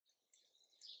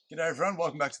G'day everyone,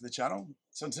 welcome back to the channel.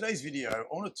 So in today's video,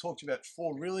 I want to talk to you about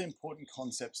 4 really important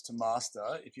concepts to master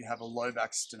if you have a low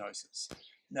back stenosis.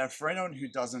 Now for anyone who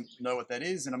doesn't know what that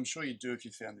is, and I'm sure you do if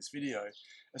you found this video,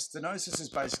 a stenosis is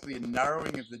basically a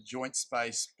narrowing of the joint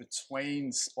space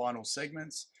between spinal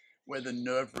segments where the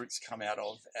nerve roots come out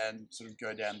of and sort of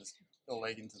go down the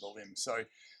leg into the limb. So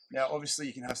now obviously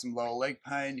you can have some lower leg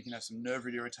pain, you can have some nerve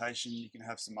root irritation, you can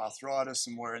have some arthritis,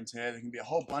 some wear and tear. There can be a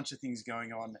whole bunch of things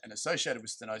going on and associated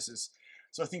with stenosis.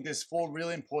 So I think there's 4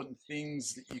 really important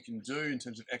things that you can do in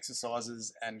terms of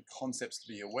exercises and concepts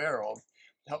to be aware of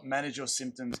to help manage your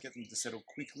symptoms, get them to settle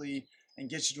quickly, and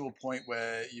get you to a point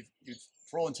where you've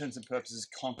for all intents and purposes,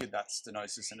 conquered that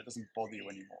stenosis and it doesn't bother you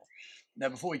anymore. Now,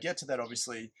 before we get to that,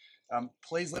 obviously,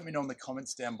 please let me know in the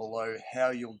comments down below how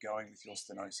you're going with your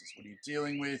stenosis. What are you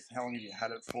dealing with? How long have you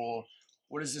had it for?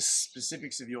 What is the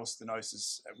specifics of your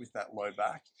stenosis with that low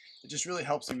back? It just really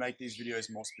helps me make these videos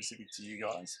more specific to you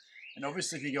guys. And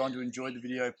obviously, if you go on to enjoy the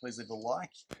video, please leave a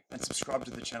like and subscribe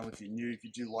to the channel if you're new, if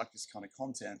you do like this kind of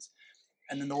content.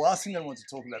 And then the last thing that I want to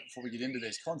talk about before we get into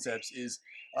these concepts is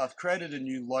I've created a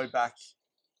new low back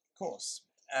course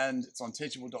and it's on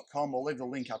teachable.com. I'll leave the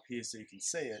link up here so you can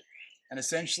see it. And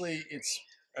essentially it's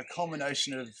a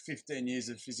combination of 15 years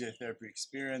of physiotherapy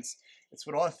experience. It's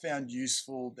what I've found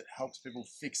useful that helps people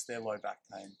fix their low back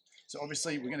pain. So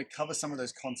obviously we're going to cover some of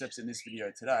those concepts in this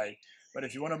video today, but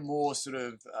if you want a more sort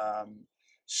of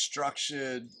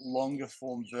structured, longer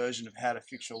form version of how to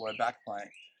fix your low back pain,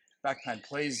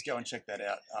 please go and check that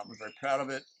out. We're very proud of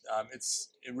it.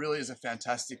 It really is a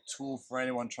fantastic tool for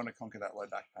anyone trying to conquer that low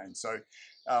back pain. So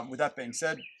with that being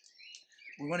said,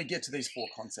 we want to get to these 4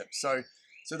 concepts. So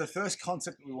the first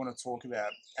concept that we want to talk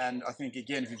about, and I think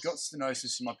again, if you've got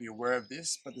stenosis, you might be aware of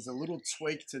this, but there's a little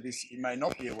tweak to this you may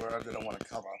not be aware of that I want to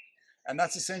cover. And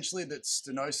that's essentially that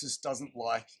stenosis doesn't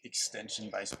like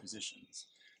extension-based positions.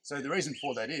 So the reason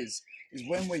for that is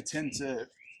when we tend to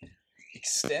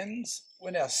extend,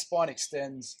 when our spine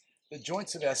extends, the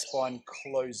joints of our spine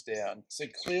close down. So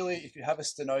clearly, if you have a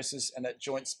stenosis and that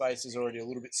joint space is already a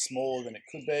little bit smaller than it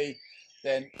could be,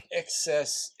 then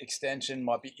excess extension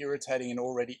might be irritating an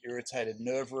already irritated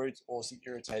nerve root or some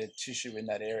irritated tissue in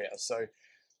that area. So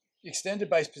extended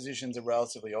based positions are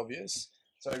relatively obvious.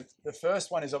 So the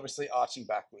first one is obviously arching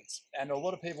backwards. And a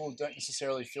lot of people don't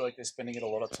necessarily feel like they're spending a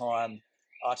lot of time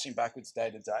arching backwards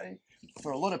day to day.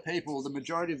 For a lot of people, the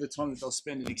majority of the time that they'll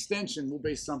spend in extension will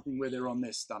be something where they're on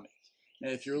their stomach. Now,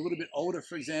 if you're a little bit older,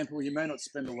 for example, you may not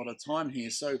spend a lot of time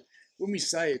here. So when we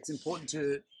say it's important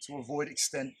to avoid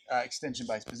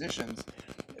extension-based positions,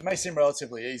 it may seem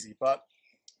relatively easy, but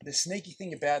the sneaky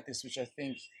thing about this, which I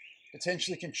think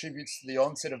potentially contributes to the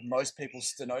onset of most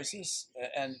people's stenosis,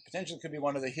 and potentially could be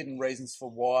one of the hidden reasons for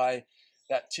why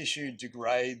that tissue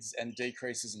degrades and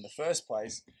decreases in the first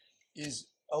place, is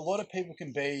a lot of people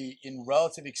can be in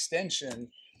relative extension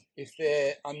if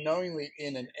they're unknowingly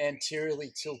in an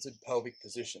anteriorly tilted pelvic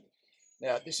position.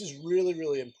 Now, this is really,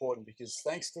 really important because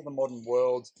thanks to the modern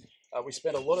world, we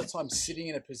spend a lot of time sitting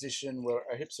in a position where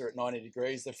our hips are at 90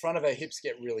 degrees. The front of our hips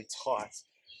get really tight.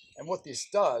 And what this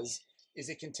does is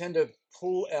it can tend to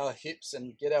pull our hips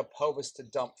and get our pelvis to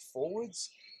dump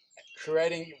forwards,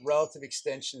 creating relative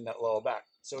extension in that lower back.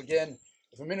 So again,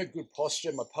 if I'm in a good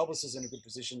posture, my pelvis is in a good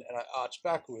position and I arch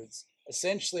backwards,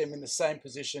 essentially I'm in the same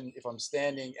position if I'm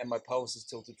standing and my pelvis is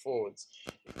tilted forwards.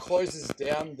 It closes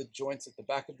down the joints at the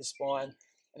back of the spine.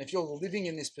 And if you're living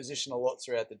in this position a lot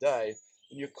throughout the day,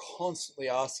 then you're constantly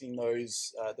asking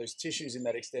those tissues in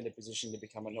that extended position to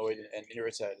become annoyed and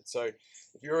irritated. So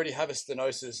if you already have a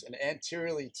stenosis, an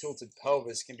anteriorly tilted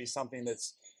pelvis can be something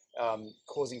that's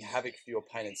causing havoc for your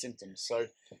pain and symptoms. So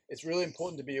it's really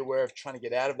important to be aware of trying to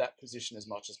get out of that position as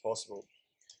much as possible.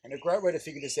 And a great way to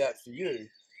figure this out for you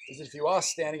is that if you are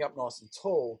standing up nice and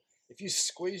tall, if you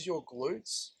squeeze your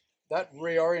glutes, that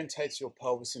reorientates your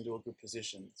pelvis into a good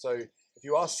position. So if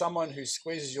you are someone who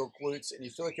squeezes your glutes and you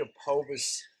feel like your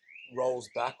pelvis rolls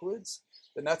backwards,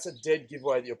 then that's a dead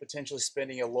giveaway that you're potentially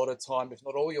spending a lot of time, if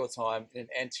not all your time, in an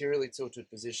anteriorly tilted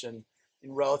position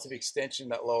in relative extension in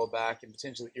that lower back and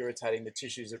potentially irritating the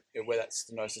tissues where that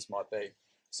stenosis might be.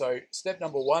 So step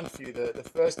number 1 for you, the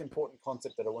first important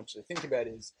concept that I want you to think about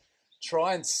is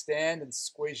try and stand and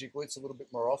squeeze your glutes a little bit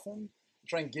more often.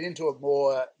 Try and get into a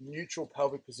more neutral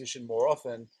pelvic position more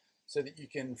often so that you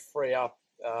can free up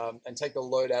and take the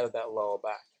load out of that lower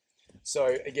back.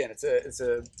 So again, it's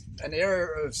an area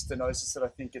of stenosis that I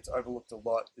think gets overlooked a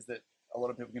lot, is that a lot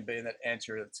of people can be in that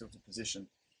anterior tilted position.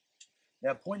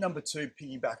 Now, point number 2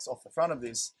 piggybacks off the front of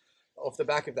this, off the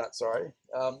back of that, sorry,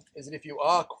 is that if you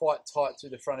are quite tight to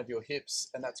the front of your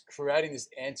hips and that's creating this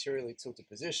anteriorly tilted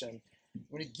position, I'm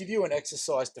going to give you an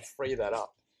exercise to free that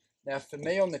up. Now for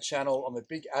me on the channel, I'm a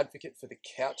big advocate for the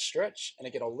couch stretch. And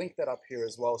again, I'll link that up here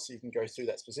as well so you can go through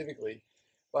that specifically.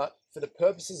 But for the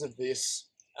purposes of this,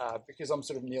 because I'm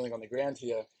sort of kneeling on the ground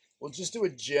here, we'll just do a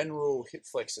general hip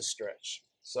flexor stretch.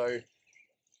 So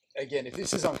again, if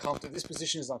this is uncomfortable, this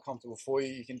position is uncomfortable for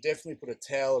you, you can definitely put a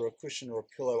towel or a cushion or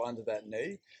a pillow under that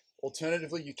knee.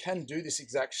 Alternatively, you can do this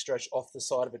exact stretch off the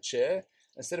side of a chair.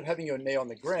 Instead of having your knee on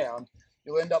the ground,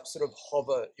 you'll end up sort of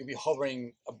you'll be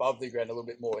hovering above the ground a little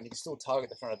bit more, and you can still target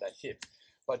the front of that hip.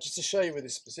 But just to show you with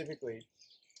this specifically,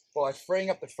 by freeing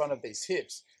up the front of these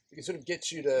hips, we can sort of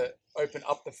get you to open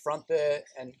up the front there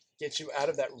and get you out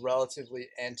of that relatively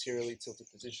anteriorly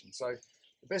tilted position. So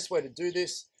the best way to do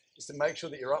this is to make sure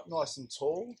that you're up nice and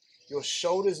tall. Your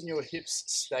shoulders and your hips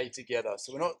stay together.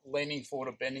 So we're not leaning forward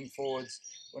or bending forwards.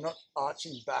 We're not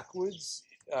arching backwards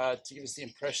to give us the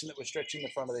impression that we're stretching the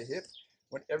front of the hip.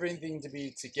 We want everything to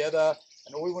be together.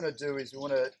 And all we want to do is we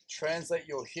want to translate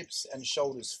your hips and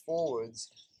shoulders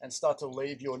forwards and start to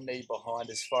leave your knee behind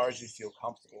as far as you feel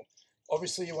comfortable.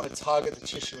 Obviously, you want to target the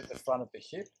tissue at the front of the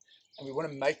hip, and we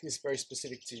want to make this very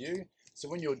specific to you. So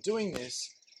when you're doing this,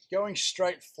 going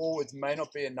straight forwards may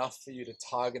not be enough for you to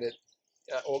target it,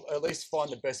 or at least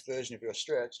find the best version of your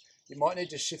stretch. You might need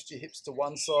to shift your hips to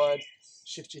one side,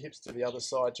 shift your hips to the other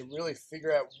side to really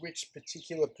figure out which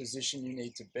particular position you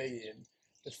need to be in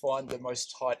to find the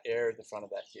most tight area at the front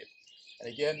of that hip.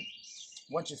 And again,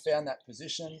 once you've found that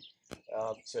position,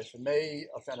 so for me,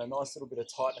 I found a nice little bit of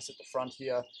tightness at the front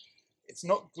here. It's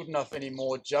not good enough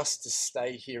anymore just to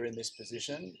stay here in this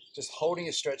position. Just holding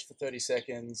a stretch for 30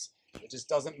 seconds, it just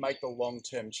doesn't make the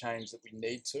long-term change that we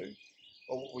need to,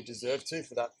 or what we deserve to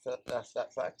for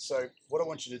that fact. So what I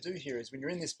want you to do here is when you're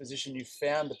in this position, you've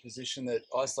found the position that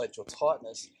isolates your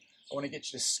tightness. I want to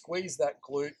get you to squeeze that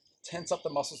glute, tense up the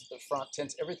muscles at the front,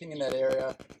 tense everything in that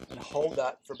area, and hold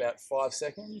that for about 5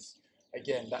 seconds.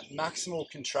 Again, that maximal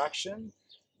contraction,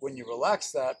 when you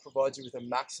relax that, provides you with a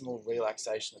maximal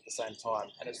relaxation at the same time.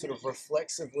 And it sort of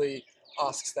reflexively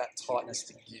asks that tightness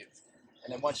to give.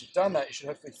 And then once you've done that, you should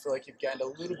hopefully feel like you've gained a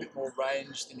little bit more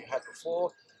range than you had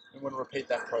before. You want to repeat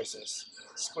that process.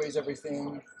 Squeeze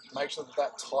everything, make sure that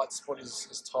that tight spot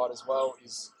is tight as well,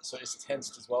 is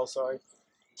tensed as well, sorry.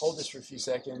 Hold this for a few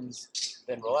seconds,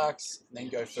 then relax, and then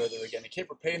go further again. And keep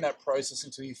repeating that process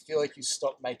until you feel like you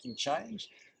stop making change.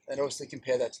 And obviously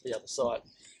compare that to the other side.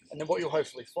 And then what you'll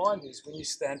hopefully find is when you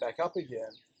stand back up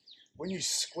again, when you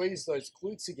squeeze those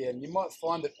glutes again, you might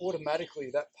find that automatically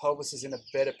that pelvis is in a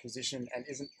better position and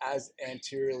isn't as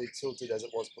anteriorly tilted as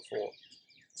it was before.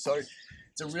 So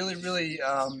it's a really, really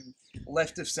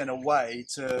left of center way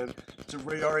to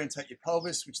reorientate your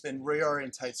pelvis, which then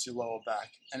reorientates your lower back.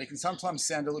 And it can sometimes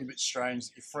sound a little bit strange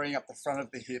that you're freeing up the front of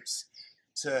the hips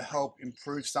to help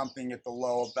improve something at the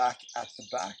lower back at the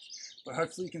back. But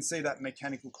hopefully you can see that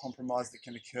mechanical compromise that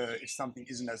can occur if something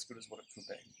isn't as good as what it could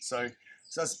be. So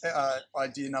that's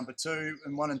idea number 2,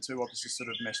 and 1 and 2 obviously sort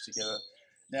of mesh together.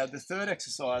 Now the third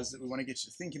exercise that we want to get you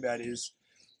to think about is,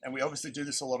 and we obviously do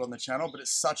this a lot on the channel, but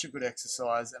it's such a good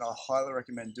exercise and I highly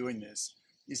recommend doing this,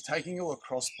 is taking a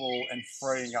lacrosse ball and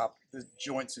freeing up the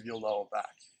joints of your lower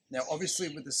back. Now obviously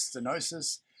with the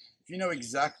stenosis, if you know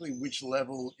exactly which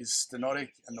level is stenotic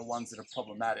and the ones that are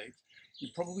problematic, you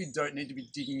probably don't need to be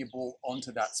digging your ball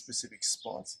onto that specific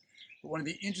spot. But one of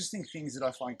the interesting things that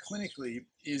I find clinically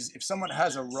is if someone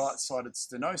has a right-sided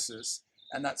stenosis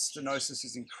and that stenosis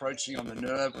is encroaching on the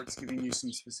nerve or it's giving you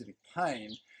some specific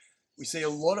pain, we see a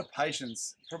lot of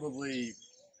patients, probably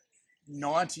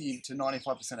 90 to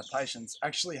 95% of patients,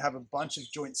 actually have a bunch of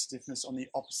joint stiffness on the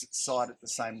opposite side at the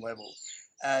same level.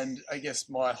 And I guess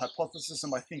my hypothesis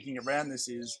and my thinking around this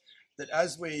is that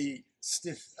as we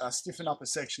stiffen up a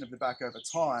section of the back over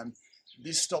time,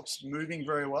 this stops moving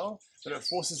very well, but it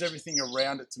forces everything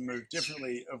around it to move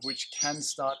differently, of which can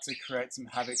start to create some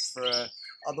havoc for a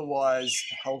otherwise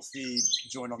healthy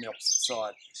joint on the opposite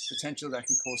side. Potentially that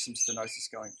can cause some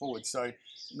stenosis going forward. So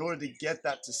in order to get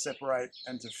that to separate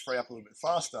and to free up a little bit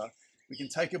faster, we can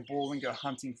take a ball and go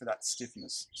hunting for that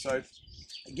stiffness. So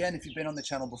again, if you've been on the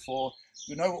channel before,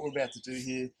 you'll know what we're about to do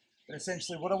here. But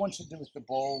essentially what I want you to do with the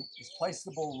ball is place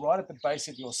the ball right at the base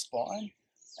of your spine.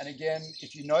 And again,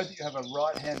 if you know that you have a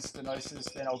right hand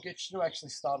stenosis, then I'll get you to actually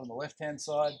start on the left hand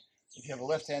side. If you have a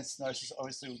left hand stenosis,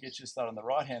 obviously we'll get you to start on the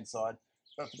right hand side.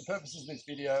 But for the purposes of this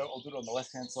video, I'll do it on the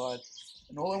left hand side.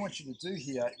 And all I want you to do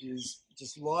here is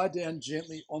just lie down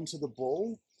gently onto the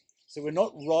ball. So we're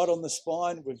not right on the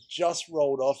spine, we've just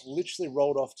rolled off, literally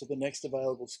rolled off to the next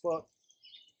available spot.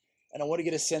 And I want to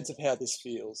get a sense of how this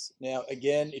feels. Now,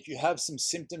 again, if you have some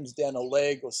symptoms down a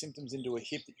leg or symptoms into a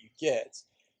hip that you get,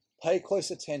 pay close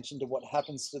attention to what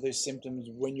happens to those symptoms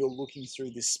when you're looking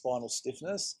through this spinal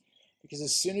stiffness. because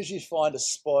as soon as you find a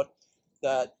spot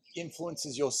that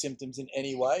influences your symptoms in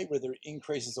any way, whether it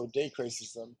increases or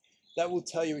decreases them, that will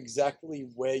tell you exactly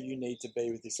where you need to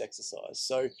be with this exercise.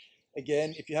 So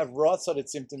again, if you have right-sided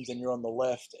symptoms and you're on the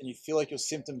left and you feel like your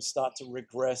symptoms start to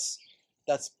regress,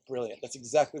 that's brilliant. That's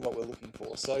exactly what we're looking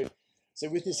for. So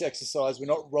with this exercise, we're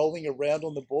not rolling around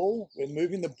on the ball. We're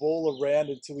moving the ball around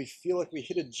until we feel like we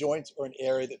hit a joint or an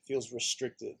area that feels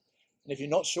restricted. And if you're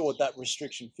not sure what that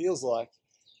restriction feels like,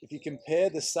 if you compare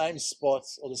the same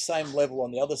spots or the same level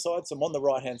on the other side, so I'm on the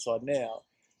right-hand side now,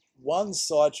 one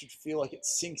side should feel like it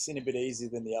sinks in a bit easier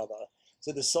than the other.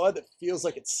 So the side that feels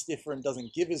like it's stiffer and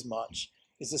doesn't give as much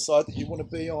is the side that you want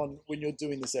to be on when you're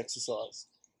doing this exercise.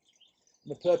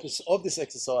 And the purpose of this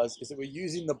exercise is that we're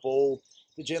using the ball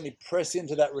to gently press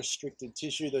into that restricted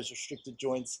tissue, those restricted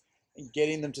joints, and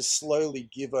getting them to slowly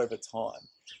give over time.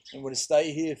 And we're going to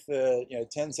stay here for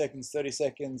 10 seconds, 30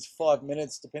 seconds, 5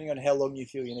 minutes, depending on how long you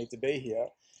feel you need to be here.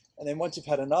 And then once you've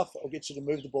had enough, I'll get you to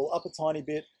move the ball up a tiny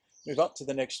bit, move up to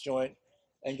the next joint,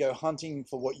 and go hunting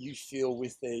for what you feel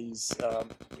with these.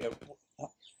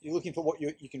 You're looking for what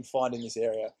you can find in this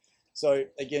area. So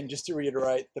again, just to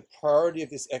reiterate, the priority of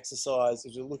this exercise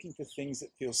is we're looking for things that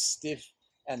feel stiff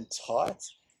and tight.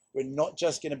 We're not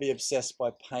just going to be obsessed by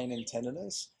pain and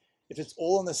tenderness. If it's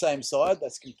all on the same side,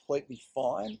 that's completely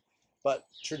fine. But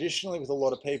traditionally with a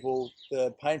lot of people,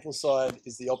 the painful side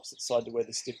is the opposite side to where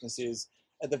the stiffness is,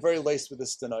 at the very least with the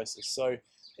stenosis. So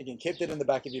again, keep that in the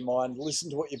back of your mind, listen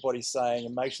to what your body's saying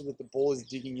and make sure that the ball is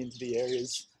digging into the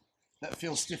areas that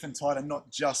feel stiff and tight and not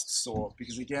just sore.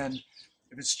 Because again,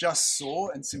 if it's just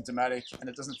sore and symptomatic and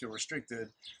it doesn't feel restricted,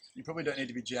 you probably don't need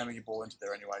to be jamming your ball into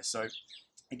there anyway. So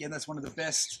again, that's one of the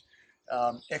best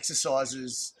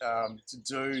exercises to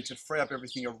do to free up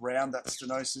everything around that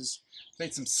stenosis,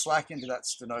 feed some slack into that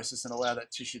stenosis and allow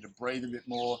that tissue to breathe a bit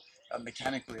more,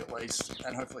 mechanically at least,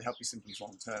 and hopefully help your symptoms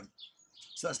long term.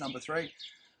 So that's number 3.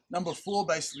 Number 4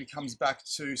 basically comes back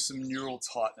to some neural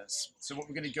tightness. So what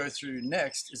we're going to go through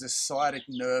next is a sciatic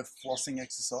nerve flossing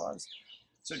exercise.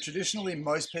 So traditionally,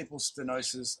 most people's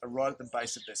stenosis are right at the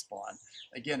base of their spine.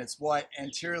 Again, it's why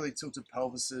anteriorly tilted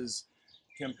pelvises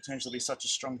can potentially be such a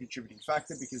strong contributing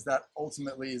factor, because that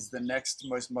ultimately is the next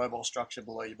most mobile structure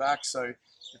below your back. So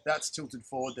if that's tilted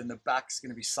forward, then the back's going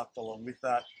to be sucked along with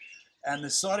that. And the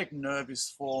sciatic nerve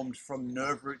is formed from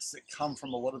nerve roots that come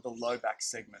from a lot of the low back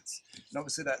segments. And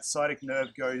obviously that sciatic nerve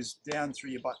goes down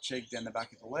through your butt cheek, down the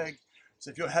back of the leg. So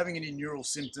if you're having any neural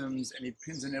symptoms, any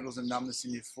pins and needles and numbness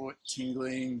in your foot,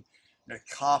 tingling,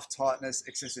 calf tightness,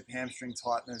 excessive hamstring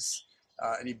tightness,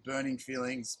 any burning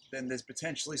feelings, then there's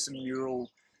potentially some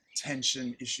neural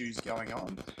tension issues going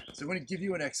on. So I'm going to give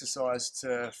you an exercise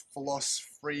to floss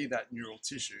free that neural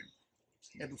tissue.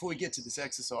 Now, before we get to this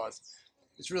exercise,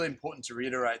 it's really important to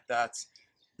reiterate that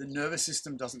the nervous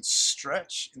system doesn't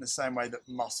stretch in the same way that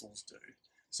muscles do.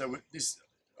 So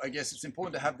I guess it's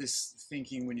important to have this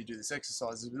thinking when you do this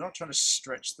exercise. We're not trying to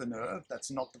stretch the nerve.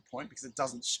 That's not the point, because it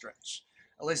doesn't stretch,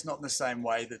 at least not in the same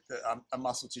way that a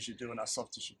muscle tissue do and our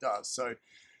soft tissue does. So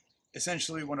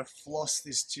essentially we want to floss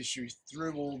this tissue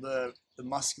through all the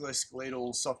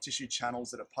musculoskeletal soft tissue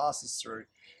channels that it passes through,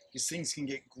 because things can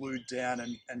get glued down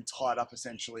and tied up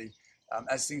essentially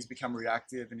as things become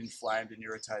reactive and inflamed and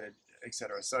irritated,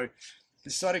 etc. So the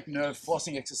sciatic nerve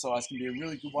flossing exercise can be a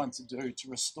really good one to do to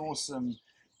restore some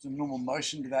normal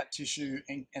motion to that tissue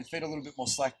and feed a little bit more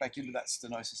slack back into that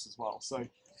stenosis as well. So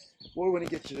what we want to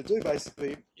get you to do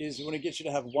basically is we want to get you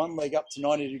to have one leg up to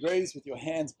 90 degrees with your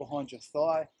hands behind your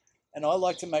thigh. And I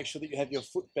like to make sure that you have your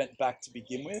foot bent back to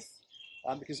begin with,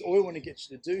 because all we want to get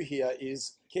you to do here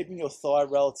is keeping your thigh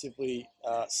relatively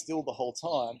still the whole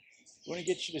time. We want to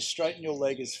get you to straighten your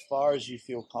leg as far as you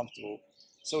feel comfortable.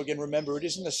 So again, remember, it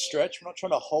isn't a stretch. We're not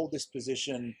trying to hold this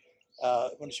position. We're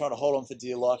not trying to hold on for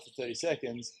dear life for 30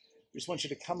 seconds. We just want you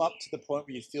to come up to the point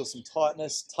where you feel some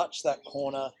tightness, touch that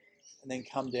corner, and then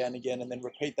come down again, and then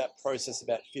repeat that process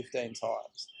about 15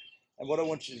 times. And what I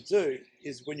want you to do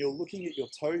is, when you're looking at your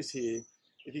toes here,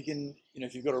 if you can,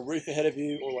 if you've got a roof ahead of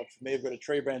you, or like for me, I've got a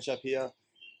tree branch up here,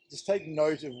 just take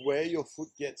note of where your foot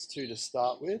gets to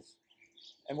start with.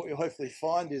 And what you'll hopefully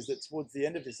find is that towards the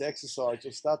end of this exercise,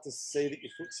 you'll start to see that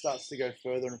your foot starts to go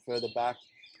further and further back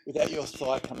without your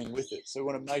thigh coming with it. So we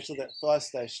want to make sure that thigh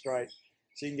stays straight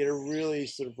so you can get a really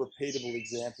sort of repeatable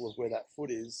example of where that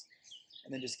foot is.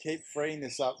 And then just keep freeing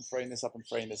this up and freeing this up and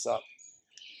freeing this up.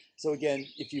 So again,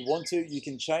 if you want to, you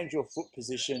can change your foot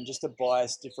position just to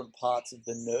bias different parts of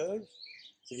the nerve.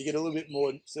 So if you get a little bit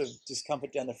more sort of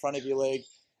discomfort down the front of your leg,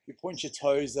 you point your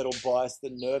toes, that'll bias the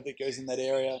nerve that goes in that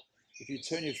area. If you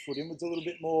turn your foot inwards a little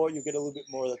bit more, you'll get a little bit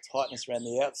more of the tightness around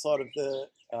the outside of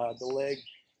the leg.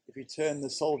 If you turn the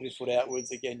sole of your foot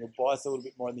outwards, again, you'll bias a little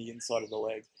bit more on the inside of the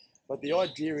leg. But the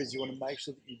idea is you want to make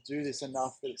sure that you do this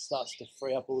enough that it starts to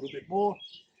free up a little bit more.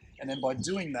 And then by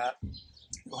doing that,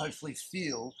 you'll hopefully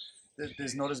feel that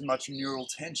there's not as much neural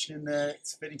tension in there.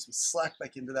 It's feeding some slack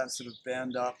back into that sort of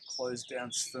bound up, closed down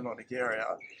stenotic area.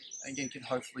 And again, can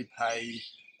hopefully pay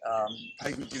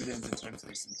good dividends in terms of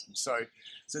these symptoms.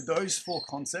 So those four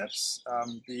concepts,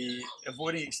 the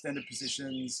avoiding extended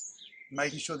positions,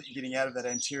 making sure that you're getting out of that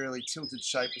anteriorly tilted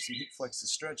shape with some hip flexor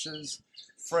stretches,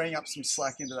 freeing up some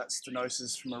slack into that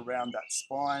stenosis from around that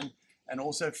spine, and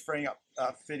also freeing up,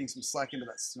 feeding some slack into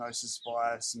that stenosis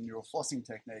via some neural flossing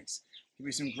techniques, give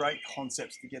you some great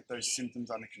concepts to get those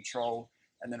symptoms under control,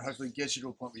 and then hopefully get you to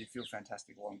a point where you feel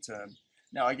fantastic long term.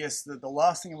 Now, I guess the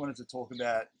last thing I wanted to talk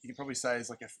about, you can probably say is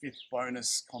like a fifth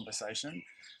bonus conversation.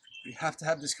 We have to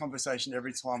have this conversation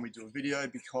every time we do a video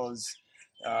because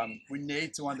we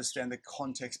need to understand the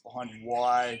context behind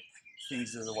why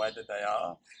things are the way that they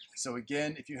are. So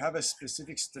again, if you have a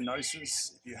specific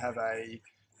stenosis, if you have a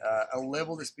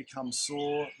level that's become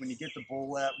sore, when you get the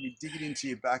ball out, when you dig it into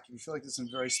your back, if you feel like there's some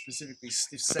very specifically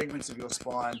stiff segments of your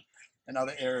spine and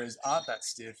other areas aren't that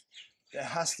stiff, there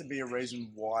has to be a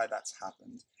reason why that's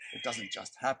happened. It doesn't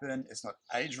just happen. It's not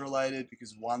age related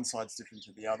because one side's different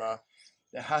to the other.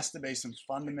 There has to be some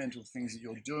fundamental things that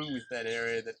you're doing with that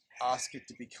area that ask it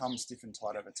to become stiff and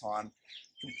tight over time,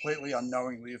 completely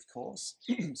unknowingly, of course.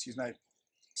 Excuse me.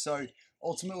 So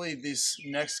ultimately, this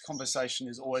next conversation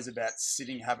is always about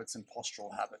sitting habits and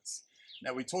postural habits.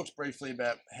 Now, we talked briefly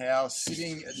about how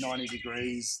sitting at 90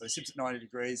 degrees, those hips at 90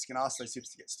 degrees, can ask those hips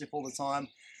to get stiff all the time.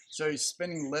 So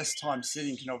spending less time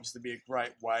sitting can obviously be a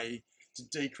great way to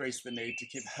decrease the need to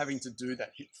keep having to do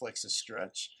that hip flexor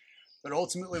stretch. But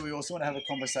ultimately, we also want to have a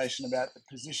conversation about the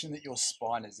position that your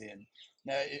spine is in.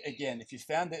 Now, again, if you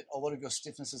found that a lot of your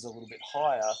stiffness is a little bit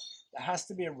higher, there has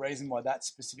to be a reason why that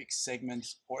specific segment,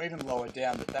 or even lower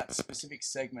down, that specific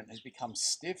segment has become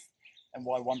stiff and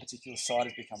why one particular side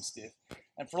has become stiff.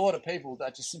 And for a lot of people,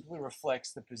 that just simply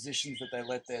reflects the positions that they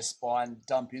let their spine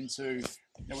dump into.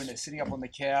 When they're sitting up on the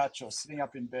couch or sitting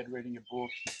up in bed reading a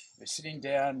book, they're sitting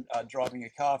down driving a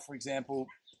car, for example.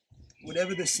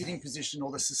 Whatever the sitting position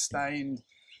or the sustained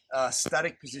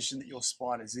static position that your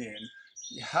spine is in,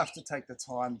 you have to take the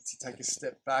time to take a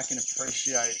step back and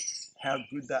appreciate how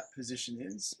good that position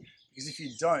is. Because if you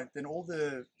don't, then all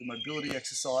the mobility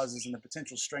exercises and the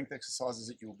potential strength exercises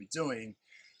that you'll be doing,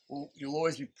 well, you'll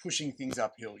always be pushing things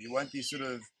uphill. You won't be sort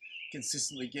of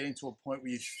consistently getting to a point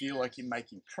where you feel like you're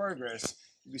making progress.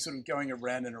 You'll be sort of going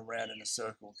around and around in a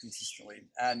circle consistently.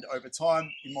 And over time,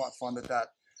 you might find that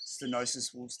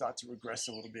stenosis will start to regress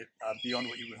a little bit beyond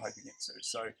what you were hoping it to.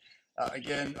 So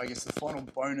again, I guess the final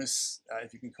bonus,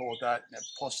 if you can call it that, now,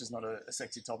 posture is not a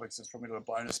sexy topic, so it's probably not a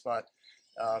bonus, but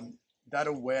that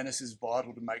awareness is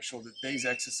vital to make sure that these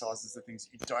exercises are things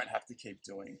that you don't have to keep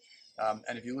doing.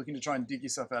 And if you're looking to try and dig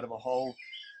yourself out of a hole,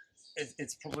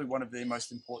 it's probably one of the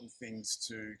most important things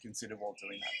to consider while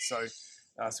doing that.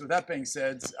 So with that being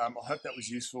said, I hope that was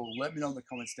useful. Let me know in the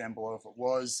comments down below if it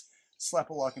was.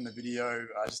 Slap a like on the video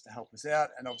just to help us out,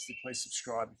 and obviously please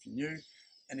subscribe if you're new.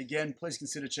 And again, please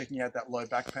consider checking out that low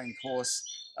back pain course.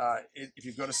 If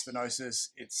you've got a stenosis,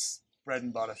 it's bread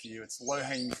and butter for you. It's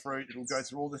low-hanging fruit. It'll go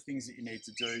through all the things that you need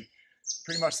to do.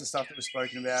 Pretty much the stuff that we've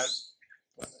spoken about,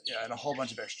 and a whole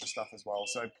bunch of extra stuff as well.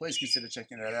 So please consider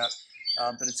checking that out.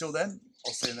 But until then,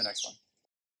 I'll see you in the next one.